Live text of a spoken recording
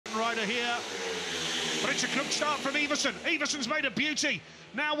outsider here. But it's a good start from Iversen. Iversen's made a beauty.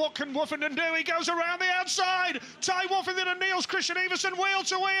 Now what can Woffinden do? He goes around the outside. Tai Woffinden and Niels-Kristian Iversen wheel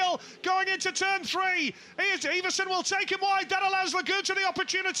to wheel going into turn 3. Iversen will take him wide. That allows Laguta the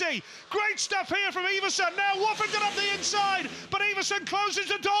opportunity. Great stuff here from Iversen. Now Woffinden up the inside, but Iversen closes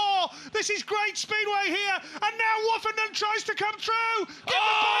the door. This is great speedway here. And now Woffinden tries to come through. Get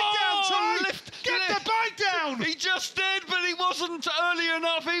the bike down, Tai. Get the bike down. He just did, but he wasn't early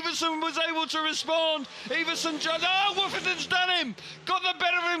enough. Iversen was able to respond. Iversen just... Oh, Woffenden's done him. Got the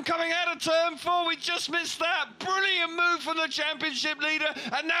better of him coming out of turn 4. We just missed that. Brilliant move from the championship leader.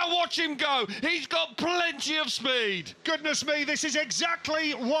 And now watch him go. He's got plenty of speed. Goodness me, this is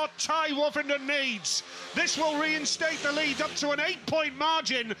exactly what Tai Woffinden needs. This will reinstate the lead up to an 8-point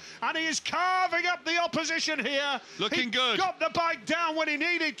margin. And he is carving up the opposition here. Looking good. He got the bike down when he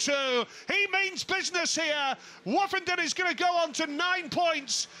needed to. He means business here. Woffinden is going to go on to 9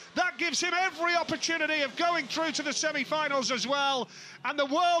 points. That gives him every opportunity of going through to the semi-finals as well. And the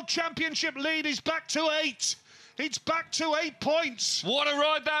World Championship lead is back to 8. It's back to 8 points. What a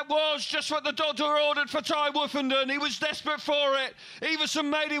ride that was. Just what the doctor ordered for Tai Woffinden. He was desperate for it. Iversen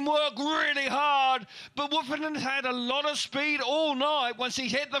made him work really hard. But Woffinden had a lot of speed all night. Once he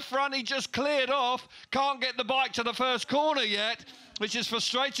hit the front, he just cleared off. Can't get the bike to the first corner yet, which is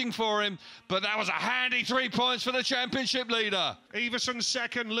frustrating for him. But that was a handy 3 points for the championship leader. Iversen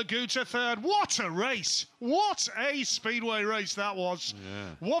second, Laguta third. What a race. What a speedway race that was.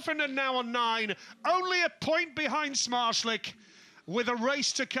 Yeah. Woffinden now on 9. Only a point behind Smarslik with a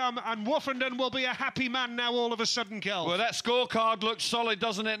race to come. And Woffinden will be a happy man now all of a sudden, Kel. Well, that scorecard looks solid,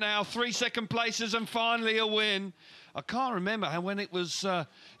 doesn't it now? 3 second places and finally a win. I can't remember how when it was,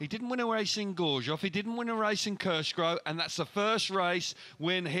 he didn't win a race in Gorzow, he didn't win a race in Kershgrove, and that's the first race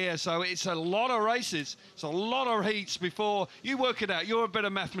win here. So it's a lot of races, it's a lot of heats before, you work it out, you're a better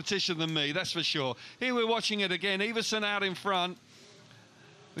mathematician than me, that's for sure. Here we're watching it again, Iversen out in front.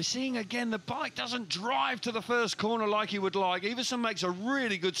 We're seeing again the bike doesn't drive to the first corner like you would like. Iversen makes a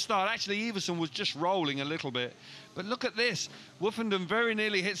really good start. Actually, Iversen was just rolling a little bit. But look at this. Woffinden very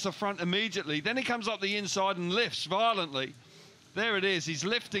nearly hits the front immediately. Then he comes up the inside and lifts violently. There it is. He's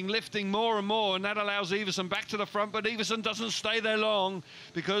lifting more and more, and that allows Iversen back to the front. But Iversen doesn't stay there long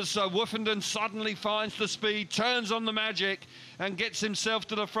because Woffinden suddenly finds the speed, turns on the magic, and gets himself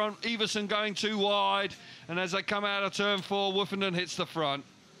to the front. Iversen going too wide. And as they come out of turn 4, Woffinden hits the front.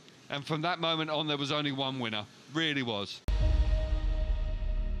 And from that moment on, there was only one winner. Really was.